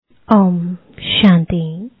ओम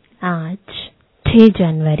शांति। आज 6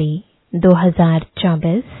 जनवरी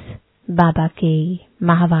 2024 बाबा के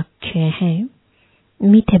महावाक्य हैं,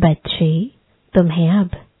 मीठे बच्चे, तुम्हें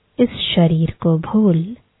अब इस शरीर को भूल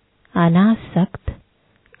अनासक्त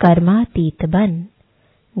कर्मातीत बन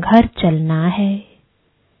घर चलना है।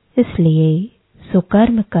 इसलिए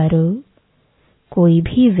सुकर्म करो, कोई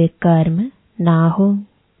भी विकर्म ना हो।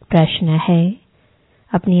 प्रश्न है,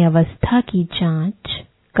 अपनी अवस्था की जांच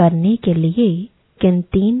करने के लिए किन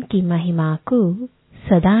 3 की महिमा को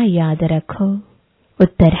सदा याद रखो?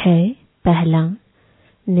 उत्तर है, पहला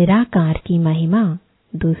निराकार की महिमा,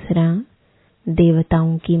 दूसरा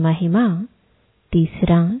देवताओं की महिमा,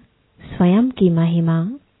 तीसरा स्वयं की महिमा।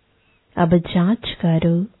 अब जांच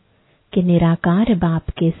करो कि निराकार बाप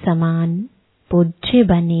के समान पूज्य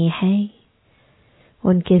बने हैं,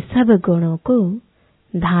 उनके सब गुणों को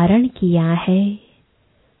धारण किया है।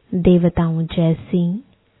 देवताओं जैसी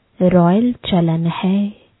रॉयल चलन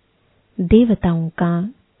है। देवताओं का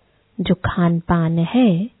जो खान पान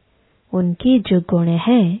है, उनके जो गुण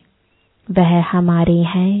है वह हमारे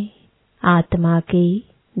हैं। आत्मा के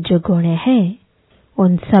जो गुण है,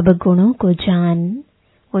 उन सब गुणों को जान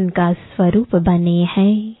उनका स्वरूप बने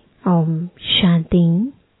हैं। ओम शांति।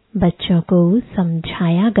 बच्चों को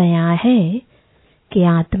समझाया गया है कि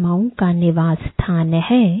आत्माओं का निवास स्थान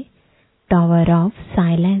है टावर ऑफ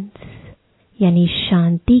साइलेंस, यानी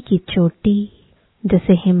शांति की चोटी।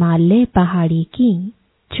 जैसे हिमालय पहाड़ी की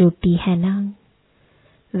चोटी है ना,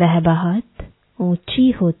 वह बहुत ऊंची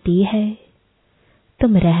होती है।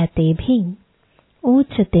 तुम रहते भी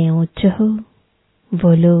ऊंचते ऊंच हो।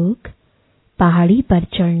 वो लोग पहाड़ी पर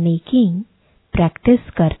चढ़ने की प्रैक्टिस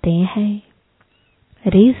करते हैं,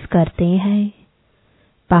 रेस करते हैं।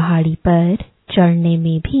 पहाड़ी पर चढ़ने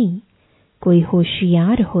में भी कोई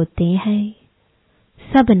होशियार होते हैं,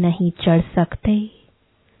 सब नहीं चढ़ सकते।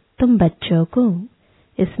 तुम बच्चों को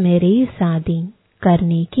इसमें रेस आदि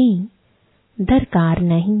करने की दरकार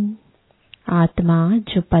नहीं। आत्मा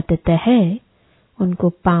जो पतित है, उनको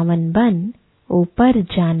पावन बन ऊपर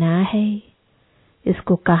जाना है।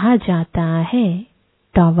 इसको कहा जाता है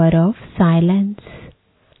टावर ऑफ साइलेंस,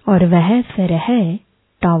 और वह फिर है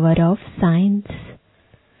टावर ऑफ साइंस।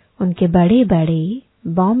 उनके बड़े बड़े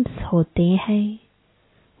बॉम्ब्स होते हैं,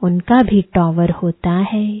 उनका भी टावर होता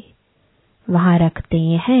है। वहां रखते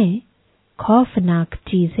हैं खौफनाक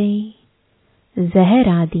चीजें, जहर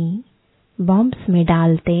आदि बॉम्ब्स में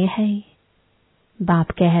डालते हैं।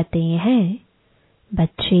 बाप कहते हैं,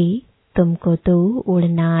 बच्चे तुमको तो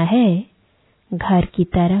उड़ना है घर की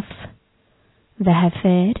तरफ। वह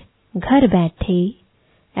फिर घर बैठे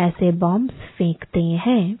ऐसे बॉम्ब्स फेंकते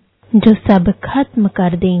हैं जो सब खत्म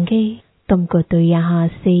कर देंगे। तुमको तो यहाँ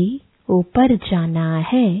से ऊपर जाना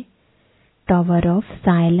है टावर ऑफ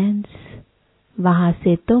साइलेंस। वहां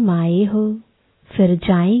से तुम आए हो, फिर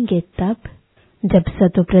जाएंगे तब जब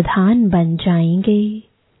सतोप्रधान बन जाएंगे।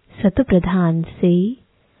 सतोप्रधान से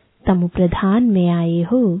तमोप्रधान में आए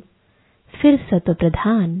हो, फिर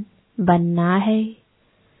सतोप्रधान बनना है।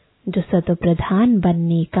 जो सतोप्रधान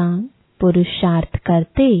बनने का पुरुषार्थ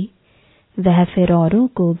करते, वह फिर औरों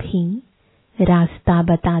को भी रास्ता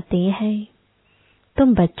बताते हैं।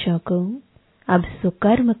 तुम बच्चों को अब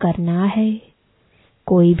सुकर्म करना है,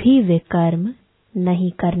 कोई भी विकर्म नहीं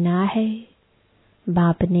करना है।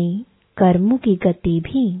 बाप ने कर्मों की गति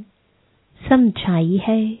भी समझाई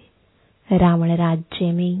है। रावण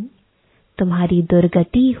राज्य में तुम्हारी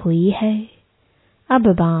दुर्गति हुई है। अब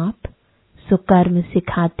बाप सुकर्म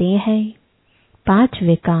सिखाते हैं। 5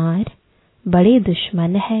 विकार बड़े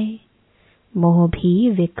दुश्मन है। मोह भी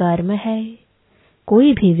विकर्म है।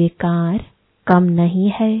 कोई भी विकार कम नहीं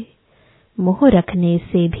है। मोह रखने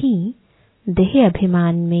से भी देह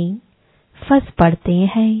अभिमान में फंस पड़ते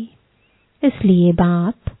हैं। इसलिए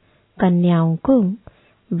बाप कन्याओं को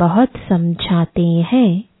बहुत समझाते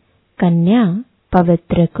हैं। कन्या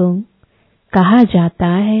पवित्र को कहा जाता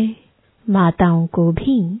है। माताओं को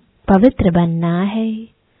भी पवित्र बनना है।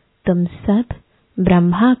 तुम सब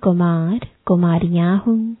ब्रह्मा कुमार कुमारियां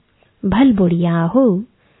हो, भल बुढ़िया हो,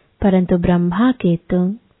 परंतु ब्रह्मा के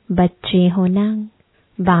तुम बच्चे हो ना।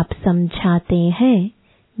 बाप समझाते हैं,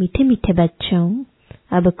 मीठे मीठे बच्चों,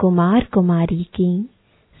 अब कुमार कुमारी की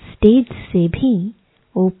स्टेज से भी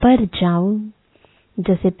ऊपर जाओ।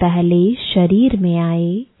 जैसे पहले शरीर में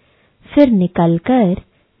आए, फिर निकलकर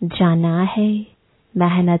जाना है,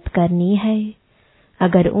 मेहनत करनी है।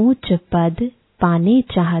 अगर ऊंच पद पाने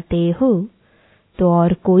चाहते हो तो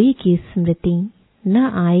और कोई की स्मृति न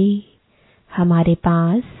आए। हमारे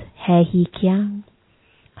पास है ही क्या,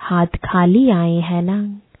 हाथ खाली आए हैं ना,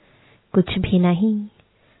 कुछ भी नहीं।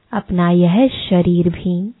 अपना यह शरीर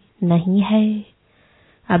भी नहीं है।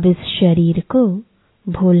 अब इस शरीर को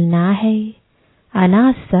भूलना है,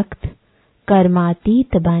 अनासक्त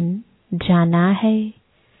कर्मातीत बन जाना है।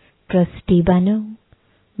 ट्रस्टी बनो।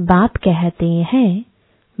 बाप कहते हैं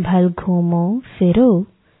भल घूमो फिरो,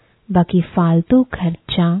 बाकी फालतू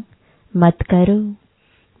खर्चा मत करो।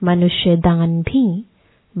 मनुष्य दान भी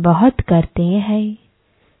बहुत करते हैं।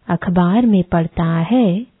 अखबार में पढ़ता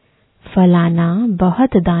है फलाना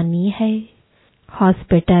बहुत दानी है।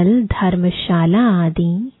 हॉस्पिटल, धर्मशाला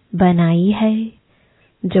आदि बनाई है।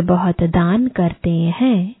 जो बहुत दान करते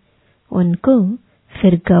हैं उनको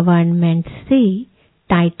फिर गवर्नमेंट से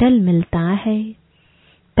टाइटल मिलता है।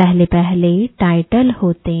 पहले पहले टाइटल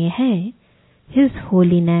होते हैं हिज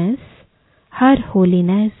होलीनेस, हर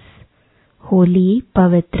होलीनेस। होली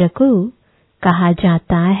पवित्र को कहा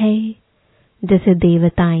जाता है। जैसे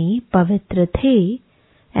देवताएं पवित्र थे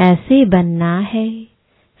ऐसे बनना है।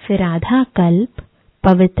 फिर आधा कल्प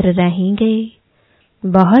पवित्र रहेंगे।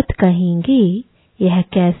 बहुत कहेंगे यह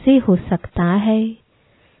कैसे हो सकता है।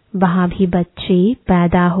 वहां भी बच्चे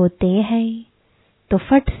पैदा होते हैं तो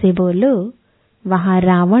फट से बोलो वहां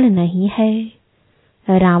रावण नहीं है।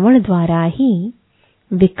 रावण द्वारा ही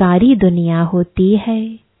विकारी दुनिया होती है।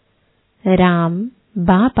 राम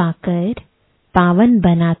बाप आकर पावन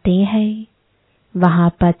बनाते हैं। वहां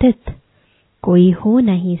पतित कोई हो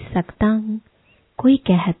नहीं सकता। कोई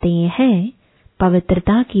कहते हैं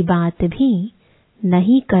पवित्रता की बात भी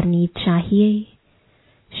नहीं करनी चाहिए।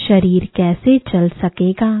 शरीर कैसे चल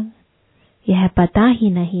सकेगा, यह पता ही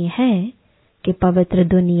नहीं है कि पवित्र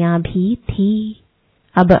दुनिया भी थी।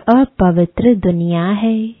 अब अपवित्र दुनिया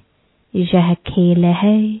है। यह खेल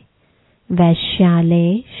है।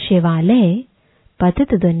 वैश्यालय, शिवालय,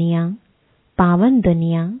 पतित दुनिया, पावन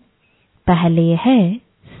दुनिया। पहले है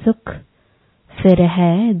सुख, फिर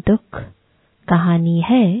है दुख। कहानी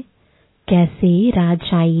है कैसे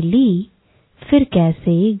राजाई ली, फिर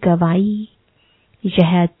कैसे गवाई।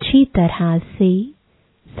 यह अच्छी तरह से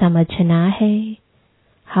समझना है।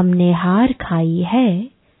 हमने हार खाई है,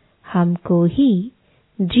 हमको ही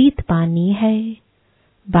जीत पानी है।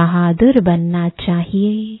 बहादुर बनना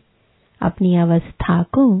चाहिए। अपनी अवस्था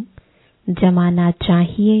को जमाना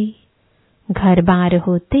चाहिए। घर बार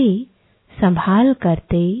होते संभाल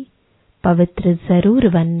करते पवित्र जरूर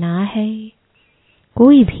बनना है।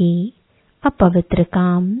 कोई भी अपवित्र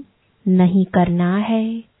काम नहीं करना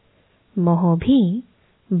है। मोह भी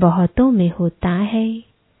बहुतों में होता है।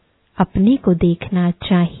 अपने को देखना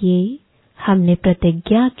चाहिए। हमने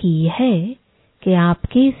प्रतिज्ञा की है कि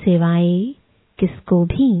आपके सिवाय किसको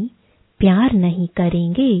भी प्यार नहीं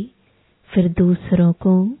करेंगे। फिर दूसरों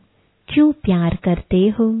को क्यों प्यार करते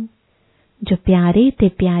हो। जो प्यारे ते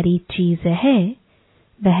प्यारी चीज है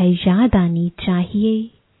वह याद आनी चाहिए।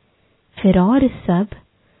 फिर और सब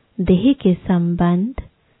देह के संबंध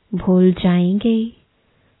भूल जाएंगे।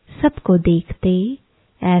 सबको देखते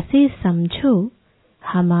ऐसे समझो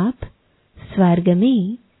हम आप स्वर्ग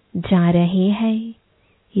में जा रहे हैं।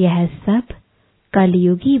 यह सब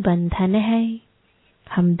कलयुगी बंधन है।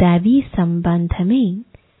 हम दैवी संबंध में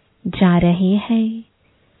जा रहे हैं।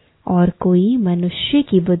 और कोई मनुष्य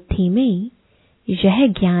की बुद्धि में यह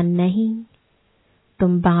ज्ञान नहीं।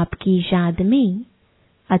 तुम बाप की याद में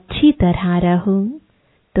अच्छी तरह रहो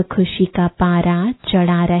तो खुशी का पारा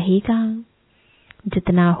चढ़ा रहेगा।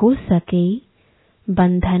 जितना हो सके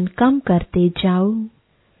बंधन कम करते जाओ।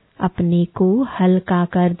 अपने को हल्का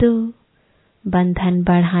कर दो। बंधन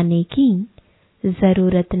बढ़ाने की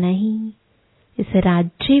जरूरत नहीं। इस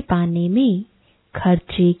राज्य पाने में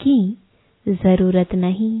खर्चे की जरूरत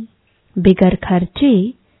नहीं। बिगर खर्चे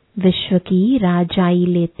विश्व की राजाई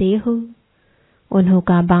लेते हो। उन्हों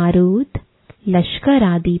का बारूद, लश्कर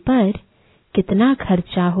आदि पर कितना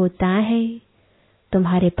खर्चा होता है।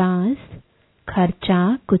 तुम्हारे पास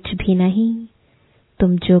खर्चा कुछ भी नहीं।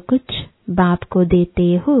 तुम जो कुछ बाप को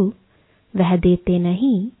देते हो वह देते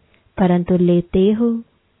नहीं परंतु लेते हो।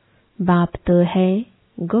 बाप तो है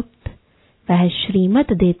गुप्त। वह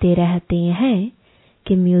श्रीमत देते रहते हैं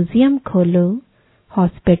कि म्यूजियम खोलो,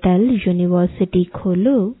 हॉस्पिटल, यूनिवर्सिटी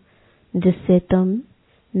खोलो जिससे तुम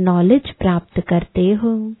नॉलेज प्राप्त करते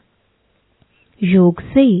हो। योग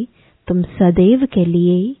से तुम सदैव के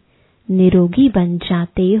लिए निरोगी बन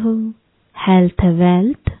जाते हो। हेल्थ,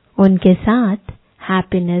 वेल्थ, उनके साथ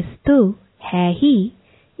हैप्पीनेस तो है ही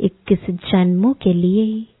 21 जन्मों के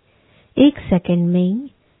लिए। 1 सेकंड में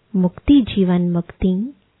मुक्ति, जीवन मुक्ति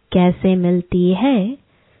कैसे मिलती है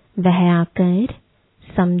वह आकर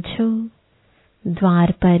समझो।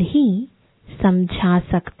 द्वार पर ही समझा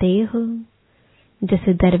सकते हो।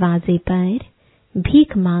 जैसे दरवाजे पर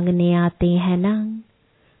भीख मांगने आते हैं ना,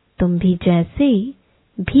 तुम भी जैसे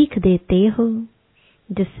भीख देते हो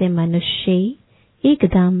जिससे मनुष्य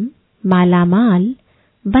एकदम मालामाल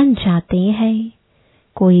बन जाते हैं।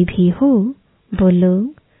 कोई भी हो, बोलो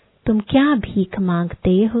तुम क्या भीख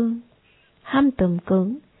मांगते हो। हम तुमको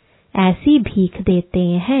ऐसी भीख देते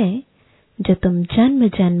हैं जो तुम जन्म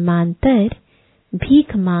जन्मांतर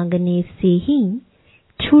भीख मांगने से ही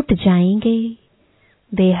छूट जाएंगे।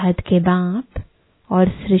 बेहद के बाप और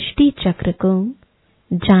सृष्टि चक्र को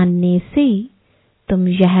जानने से तुम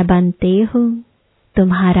यह बनते हो।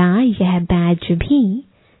 तुम्हारा यह बैज भी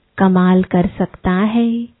कमाल कर सकता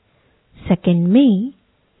है। सेकंड में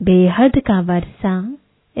बेहद का वर्षा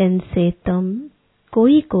इनसे तुम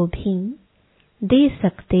कोई को भी दे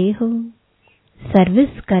सकते हो।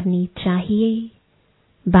 सर्विस करनी चाहिए।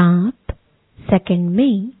 बाप सेकंड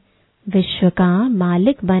में विश्व का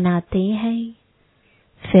मालिक बनाते हैं।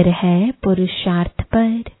 फिर है पुरुषार्थ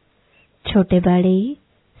पर। छोटे बड़े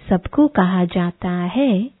सबको कहा जाता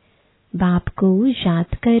है, बाप को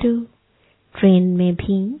याद करो। ट्रेन में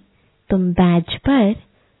भी तुम बैज पर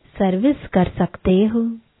सर्विस कर सकते हो।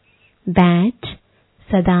 बैज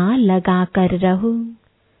सदा लगा कर रहो।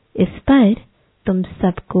 इस पर तुम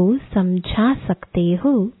सबको समझा सकते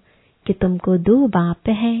हो कि तुमको 2 बाप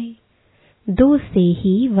है। 2 से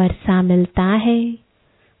ही वर्षा मिलता है।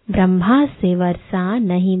 ब्रह्मा से वर्षा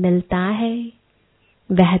नहीं मिलता है,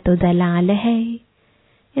 वह तो दलाल है।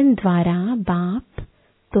 इन द्वारा बाप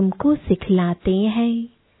तुमको सिखलाते हैं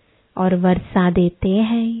और वर्षा देते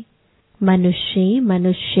हैं। मनुष्य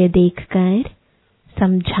मनुष्य देखकर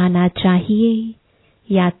समझाना चाहिए।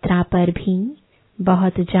 यात्रा पर भी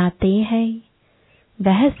बहुत जाते हैं।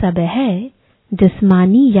 वह सब है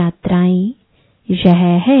जिस्मानी यात्राएं, यह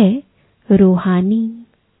है रूहानी।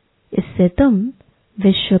 इससे तुम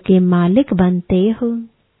विश्व के मालिक बनते हो।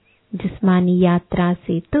 जिस्मानी यात्रा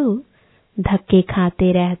से तो धक्के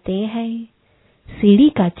खाते रहते हैं। सीढ़ी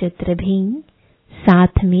का चित्र भी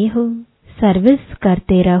साथ में हो। सर्विस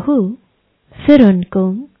करते रहो। फिर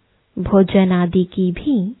उनको भोजन आदि की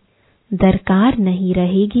भी दरकार नहीं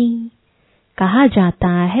रहेगी। कहा जाता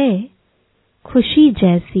है, खुशी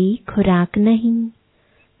जैसी खुराक नहीं।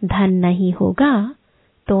 धन नहीं होगा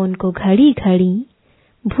तो उनको घड़ी घड़ी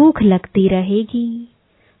भूख लगती रहेगी।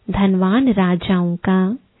 धनवान राजाओं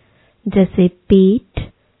का जैसे पेट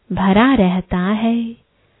भरा रहता है,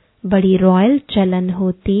 बड़ी रॉयल चलन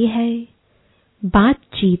होती है।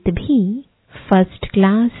 बातचीत भी फर्स्ट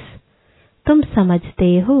क्लास। तुम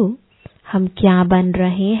समझते हो हम क्या बन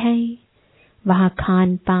रहे हैं। वहाँ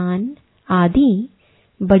खान पान आदि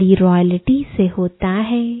बड़ी रॉयल्टी से होता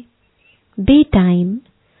है। बे टाइम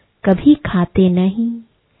कभी खाते नहीं,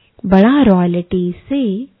 बड़ा रॉयल्टी से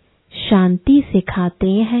शांति से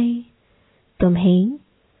खाते हैं। तुम्हें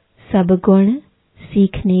सब गुण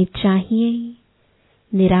सीखने चाहिए।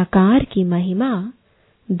 निराकार की महिमा,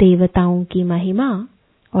 देवताओं की महिमा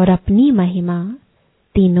और अपनी महिमा,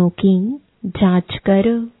 तीनों की जांच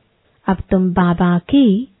करो। अब तुम बाबा के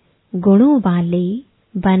गुणों वाले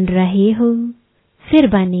बन रहे हो, फिर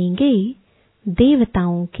बनेंगे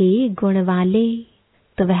देवताओं के गुण वाले।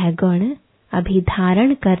 तो वह गुण अभी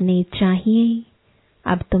धारण करने चाहिए।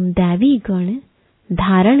 अब तुम दैवी गुण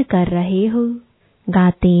धारण कर रहे हो।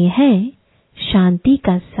 गाते हैं शांति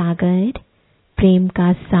का सागर, प्रेम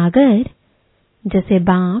का सागर। जैसे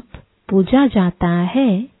बाप पूजा जाता है,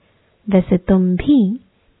 वैसे तुम भी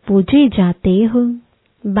पूजे जाते हो।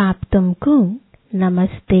 बाप तुमको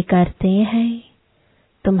नमस्ते करते हैं।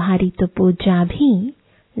 तुम्हारी तो पूजा भी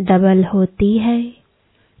डबल होती है।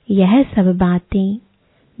 यह सब बातें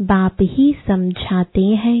बाप ही समझाते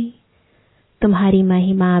हैं। तुम्हारी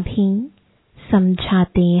महिमा भी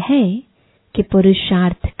समझाते हैं कि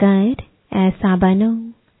पुरुषार्थ कर ऐसा बनो।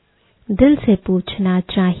 दिल से पूछना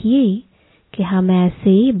चाहिए कि हम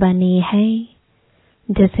ऐसे बने हैं।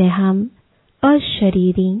 जैसे हम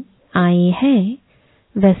अशरीरी आए हैं,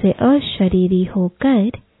 वैसे अशरीरी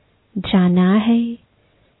होकर जाना है।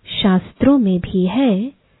 शास्त्रों में भी है,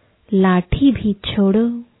 लाठी भी छोड़ो,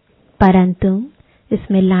 परंतु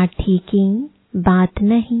इसमें लाठी की बात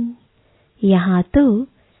नहीं। यहाँ तो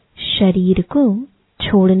शरीर को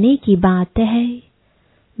छोड़ने की बात है।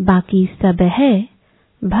 बाकी सब है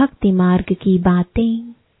भक्ति मार्ग की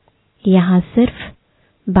बातें। यहाँ सिर्फ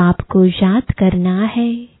बाप को याद करना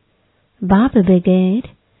है। बाप बगैर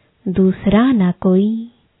दूसरा न कोई।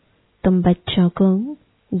 तुम बच्चों को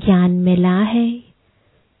ज्ञान मिला है।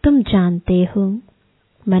 तुम जानते हो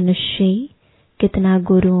मनुष्य कितना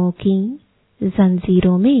गुरुओं की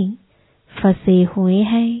जंजीरों में फंसे हुए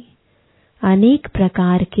हैं। अनेक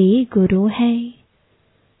प्रकार के गुरु हैं।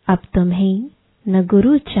 अब तुम्हें न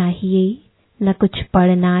गुरु चाहिए, न कुछ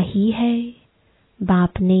पढ़ना ही है।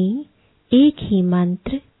 बाप ने एक ही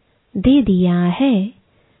मंत्र दे दिया है,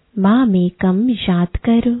 माम एकम याद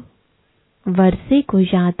करो, वर्षे को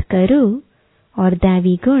याद करो और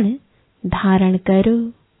दैवी गुण धारण करो।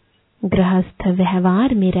 गृहस्थ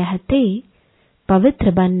व्यवहार में रहते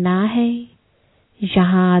पवित्र बनना है।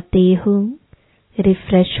 यहाँ आते हो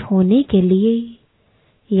रिफ्रेश होने के लिए।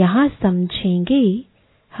 यहाँ समझेंगे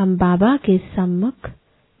हम बाबा के सम्मुख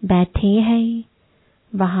बैठे हैं।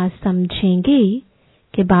 वहाँ समझेंगे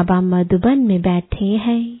कि बाबा मधुबन में बैठे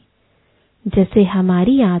हैं। जैसे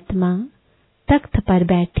हमारी आत्मा तख्त पर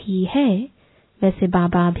बैठी है, वैसे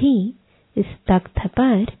बाबा भी इस तख्त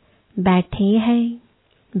पर बैठे हैं।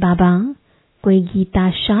 बाबा कोई गीता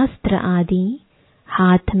शास्त्र आदि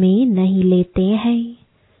हाथ में नहीं लेते हैं।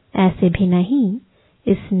 ऐसे भी नहीं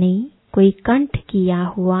इसने कोई कंठ किया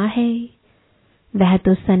हुआ है। वह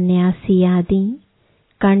तो सन्यासी आदि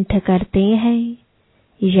कंठ करते हैं।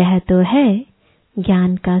 यह तो है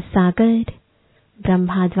ज्ञान का सागर।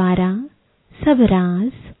 ब्रह्मा द्वारा सब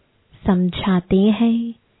राज समझाते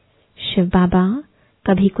हैं। शिव बाबा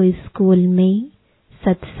कभी कोई स्कूल में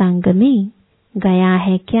सत्संग में गया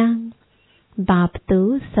है क्या? बाप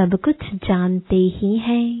तो सब कुछ जानते ही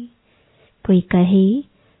हैं। कोई कहे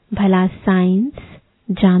भला साइंस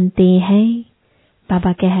जानते हैं।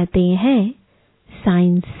 बाबा कहते हैं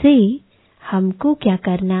साइंस से हमको क्या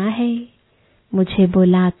करना है। मुझे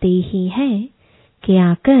बुलाते ही हैं कि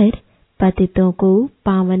आकर पतितों को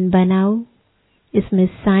पावन बनाओ। इसमें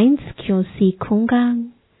साइंस क्यों सीखूंगा?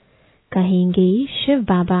 कहेंगे शिव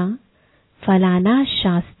बाबा फलाना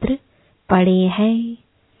शास्त्र पढ़े हैं।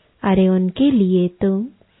 अरे उनके लिए तो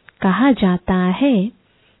कहा जाता है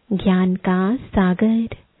ज्ञान का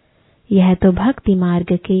सागर। यह तो भक्ति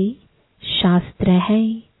मार्ग के शास्त्र है।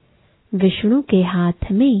 विष्णु के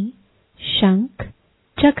हाथ में शंख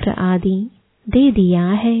चक्र आदि दे दिया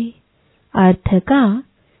है। अर्थ का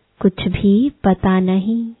कुछ भी पता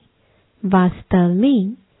नहीं। वास्तव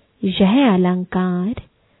में यह अलंकार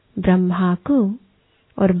ब्रह्मा को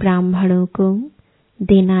और ब्राह्मणों को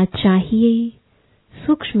देना चाहिए।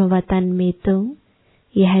 सूक्ष्म वतन में तो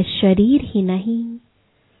यह शरीर ही नहीं,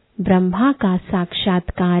 ब्रह्मा का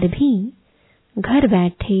साक्षात्कार भी घर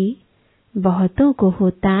बैठे बहुतों को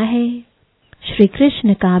होता है। श्री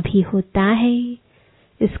कृष्ण का भी होता है।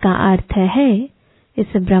 इसका अर्थ है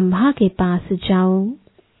इस ब्रह्मा के पास जाओ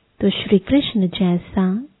तो श्री कृष्ण जैसा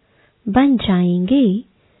बन जाएंगे।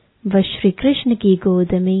 वह श्री कृष्ण की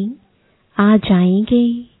गोद में आ जाएंगे।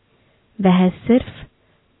 वह सिर्फ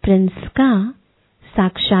प्रिंस का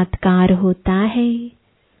साक्षात्कार होता है।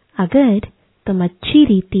 अगर तुम अच्छी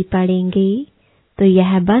रीति पढ़ेंगे तो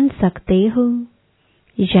यह बन सकते हो।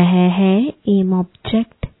 यह है एम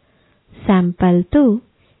ऑब्जेक्ट। सैंपल तो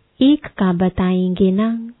एक का बताएंगे ना,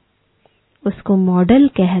 उसको मॉडल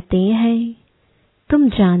कहते हैं। तुम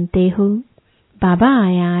जानते हो बाबा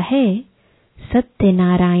आया है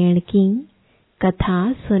सत्यनारायण की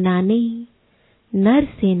कथा सुनाने, नर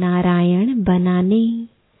से नारायण बनाने।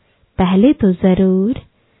 पहले तो जरूर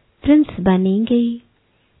प्रिंस बनेंगे।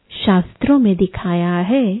 शास्त्रों में दिखाया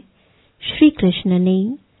है श्री कृष्ण ने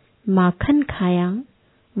माखन खाया।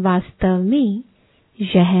 वास्तव में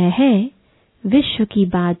यह है विश्व की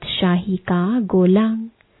बादशाही का गोला।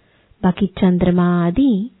 बाकी चंद्रमा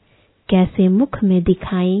आदि कैसे मुख में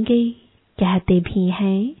दिखाएंगे। कहते भी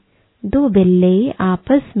हैं दो बिल्ले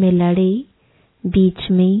आपस में लड़े, बीच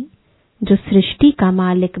में जो सृष्टि का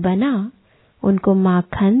मालिक बना उनको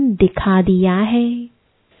माखन दिखा दिया है।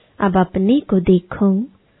 अब अपने को देखो,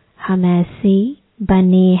 हम ऐसे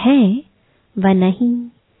बने हैं व नहीं।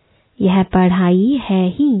 यह पढ़ाई है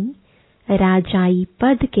ही राजाई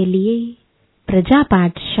पद के लिए। प्रजा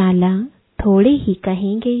पाठशाला थोड़े ही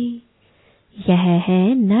कहेंगे। यह है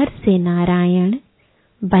नर से नारायण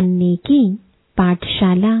बनने की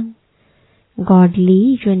पाठशाला,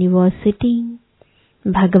 गॉडली यूनिवर्सिटी।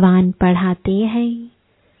 भगवान पढ़ाते हैं।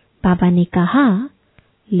 बाबा ने कहा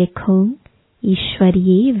लिखो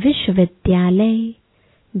ईश्वरीय विश्वविद्यालय,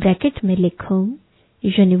 ब्रैकेट में लिखो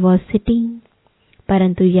यूनिवर्सिटी।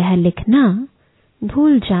 परंतु यह लिखना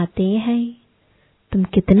भूल जाते हैं। तुम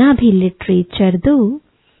कितना भी लिटरेचर दो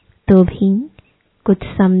तो भी कुछ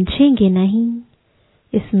समझेंगे नहीं।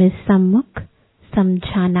 इसमें सम्मुख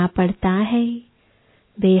समझाना पड़ता है।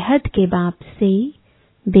 बेहद के बाप से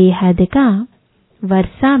बेहद का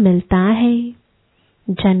वर्षा मिलता है।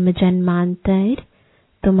 जन्म जन्मांतर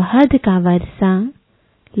तुम हद का वर्षा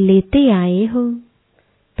लेते आए हो।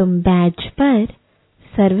 तुम बैज पर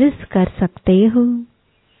सर्विस कर सकते हो।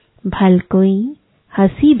 भल कोई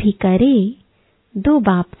हंसी भी करे, दो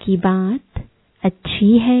बाप की बात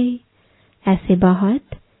अच्छी है। ऐसे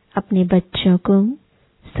बहुत अपने बच्चों को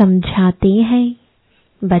समझाते हैं।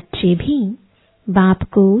 बच्चे भी बाप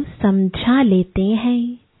को समझा लेते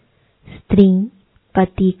हैं। स्त्री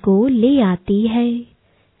पति को ले आती है,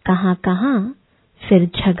 कहाँ कहाँ फिर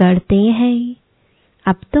झगड़ते हैं।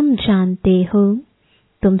 अब तुम जानते हो,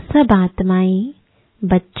 तुम सब आत्माएं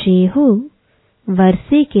बच्चे हो,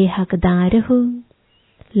 वर्षे के हकदार हो।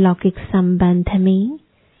 लौकिक संबंध में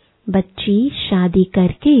बच्ची शादी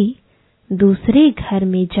करके दूसरे घर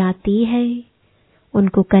में जाती है,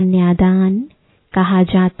 उनको कन्यादान कहा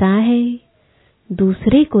जाता है।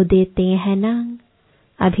 दूसरे को देते हैं ना,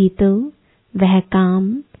 अभी तो वह काम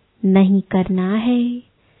नहीं करना है।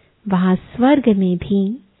 वहां स्वर्ग में भी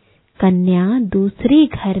कन्या दूसरे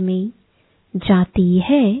घर में जाती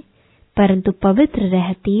है, परंतु पवित्र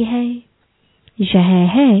रहती है। यह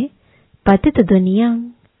है पतित दुनिया,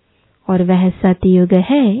 और वह सतयुग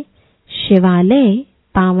है शिवालय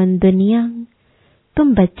पावन दुनिया।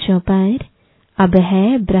 तुम बच्चों पर अब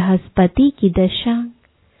है बृहस्पति की दशा।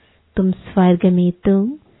 तुम स्वर्ग में तो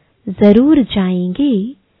जरूर जाएंगे,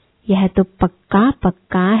 यह तो पक्का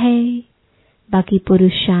पक्का है। बाकी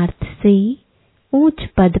पुरुषार्थ से ऊंच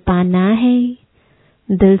पद पाना है।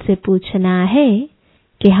 दिल से पूछना है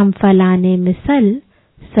कि हम फलाने मिसल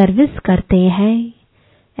सर्विस करते हैं,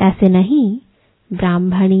 ऐसे नहीं।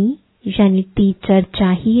 ब्राह्मणी यानी टीचर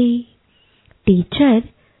चाहिए। टीचर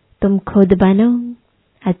तुम खुद बनो।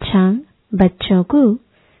 अच्छा, बच्चों को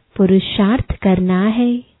पुरुषार्थ करना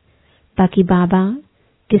है। बाकी बाबा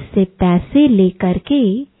किससे पैसे लेकर के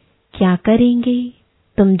क्या करेंगे?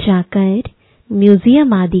 तुम जाकर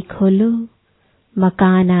म्यूजियम आदि खोलो।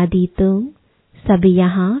 मकान आदि तो सब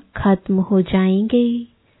यहाँ खत्म हो जाएंगे।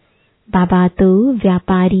 बाबा तो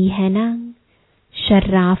व्यापारी है ना,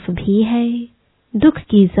 शर्राफ भी है। दुख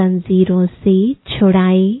की जंजीरों से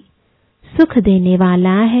छुड़ाए, सुख देने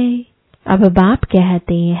वाला है। अब बाप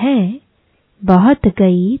कहते हैं, बहुत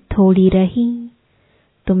गई थोड़ी रही।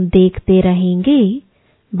 तुम देखते रहेंगे,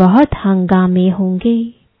 बहुत हंगामे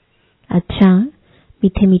होंगे। अच्छा,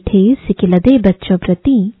 मीठे मीठे सिकिलदे बच्चों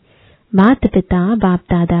प्रति माता पिता बाप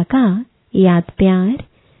दादा का याद प्यार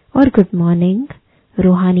और गुड मॉर्निंग।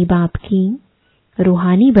 रूहानी बाप की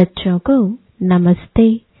रूहानी बच्चों को नमस्ते।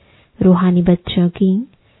 रूहानी बच्चों की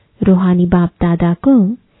रूहानी बाप दादा को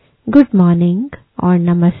गुड मॉर्निंग और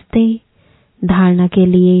नमस्ते। धारणा के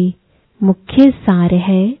लिए मुख्य सार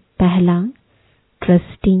है, पहला,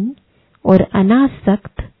 ट्रस्टिंग और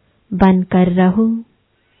अनासक्त बनकर रहो।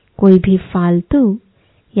 कोई भी फालतू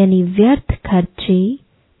यानी व्यर्थ खर्चे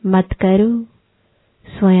मत करो।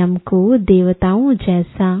 स्वयं को देवताओं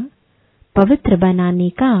जैसा पवित्र बनाने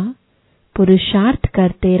का पुरुषार्थ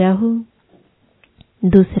करते रहो।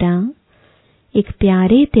 दूसरा, एक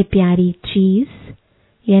प्यारे ते प्यारी चीज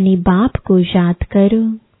यानी बाप को याद करो।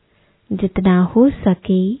 जितना हो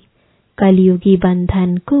सके कलयुगी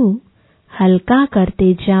बंधन को हल्का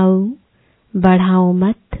करते जाओ, बढ़ाओ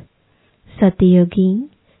मत। सतयुगी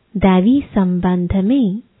दैवी संबंध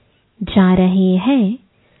में जा रहे हैं,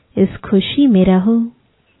 इस खुशी में रहो।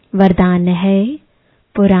 वरदान है,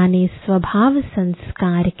 पुराने स्वभाव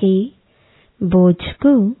संस्कार के बोझ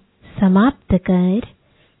को समाप्त कर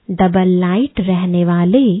डबल लाइट रहने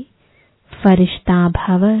वाले फरिश्ता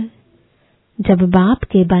भव। जब बाप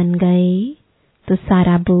के बन गए तो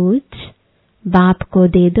सारा बोझ बाप को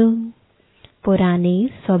दे दो। पुराने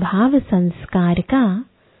स्वभाव संस्कार का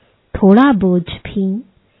थोड़ा बोझ भी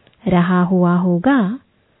रहा हुआ होगा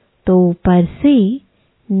तो ऊपर से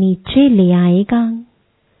नीचे ले आएगा।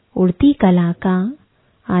 उड़ती कला का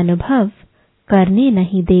अनुभव करने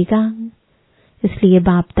नहीं देगा। इसलिए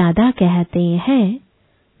बाप दादा कहते हैं,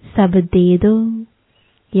 सब दे दो।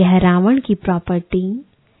 यह रावण की प्रॉपर्टी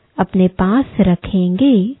अपने पास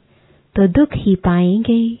रखेंगे तो दुख ही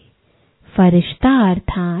पाएंगे। फरिश्ता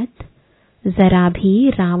अर्थात जरा भी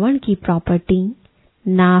रावण की प्रॉपर्टी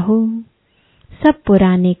ना हो। सब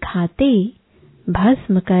पुराने खाते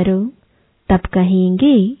भस्म करो, तब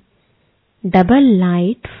कहेंगे डबल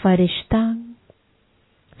लाइट फरिश्ता।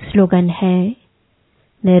 स्लोगन है,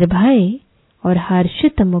 निर्भय और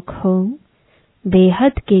हर्षित मुख हो।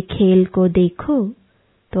 बेहद के खेल को देखो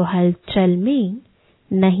तो हलचल में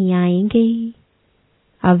नहीं आएंगे।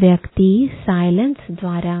 अव्यक्ति साइलेंस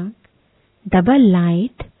द्वारा डबल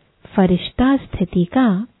लाइट फरिश्ता स्थिति का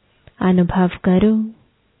अनुभव करो।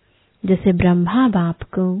 जैसे ब्रह्मा बाप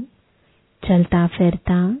को चलता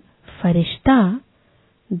फिरता फरिश्ता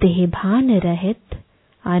देहभान रहित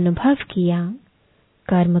अनुभव किया।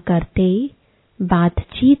 कर्म करते,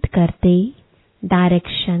 बातचीत करते,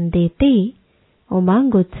 डायरेक्शन देते,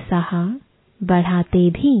 उमंग उत्साह बढ़ाते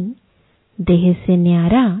भी देह से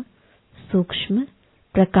न्यारा सूक्ष्म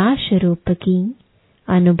प्रकाश रूप की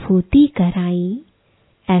अनुभूति कराई।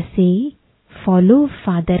 ऐसे फॉलो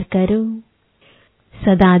फादर करो।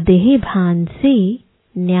 सदा देह भान से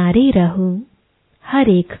न्यारी रहूं, हर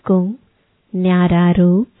एक को न्यारा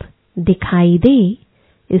रूप दिखाई दे,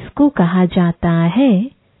 इसको कहा जाता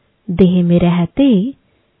है देह में रहते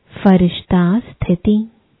फरिश्ता स्थिति।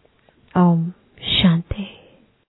 ओम शांति।